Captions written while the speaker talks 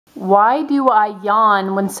Why do I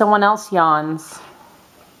yawn when someone else yawns?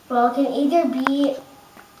 Well, it can either be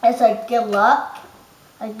as like good luck,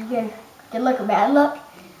 like you get good luck or bad luck,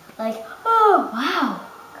 like, oh wow,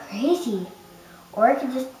 crazy. Or it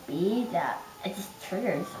could just be that it just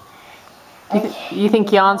triggers. You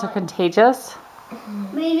think yawns are contagious?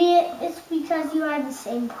 Maybe it's because you have the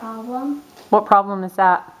same problem. What problem is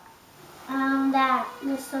that? That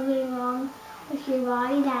there's something wrong with your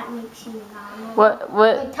body that makes you yawn. What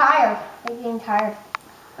Like tired, like getting tired,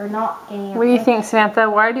 or not getting. What do you think, Samantha?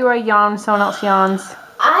 Why do I yawn when someone else yawns?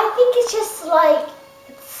 I think it's just like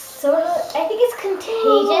I think it's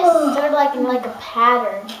contagious, sort of like in like a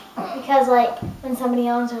pattern. Because like when somebody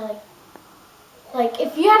yawns, or like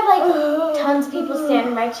if you had like tons of people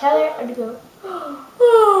standing by each other, or to go,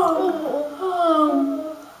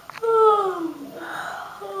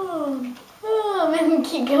 and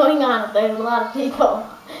keep going on if there's a lot of people.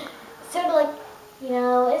 Sort of like,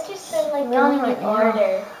 it's just sort of like going in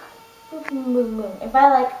order. Boom, boom, boom. If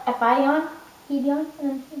I yawn, he'd yawn, and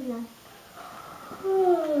then he'd yawn.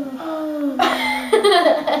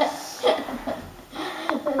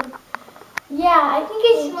 Yeah, I think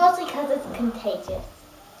it's mostly because it's contagious.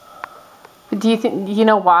 Do you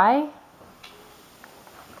know why?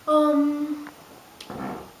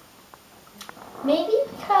 Maybe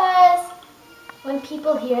because when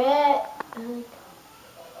people hear it,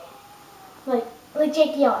 like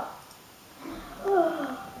Jake yawn.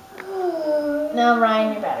 No,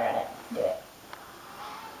 Ryan, you're better at it. Do it.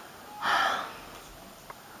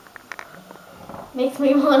 Makes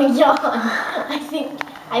me want to yawn. I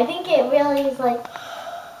think it really is like,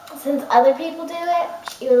 since other people do it,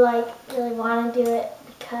 you like really want to do it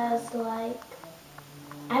because like,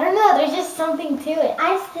 I don't know, there's just something to it.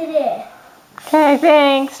 I just did it. Okay,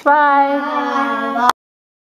 thanks. Bye. Bye.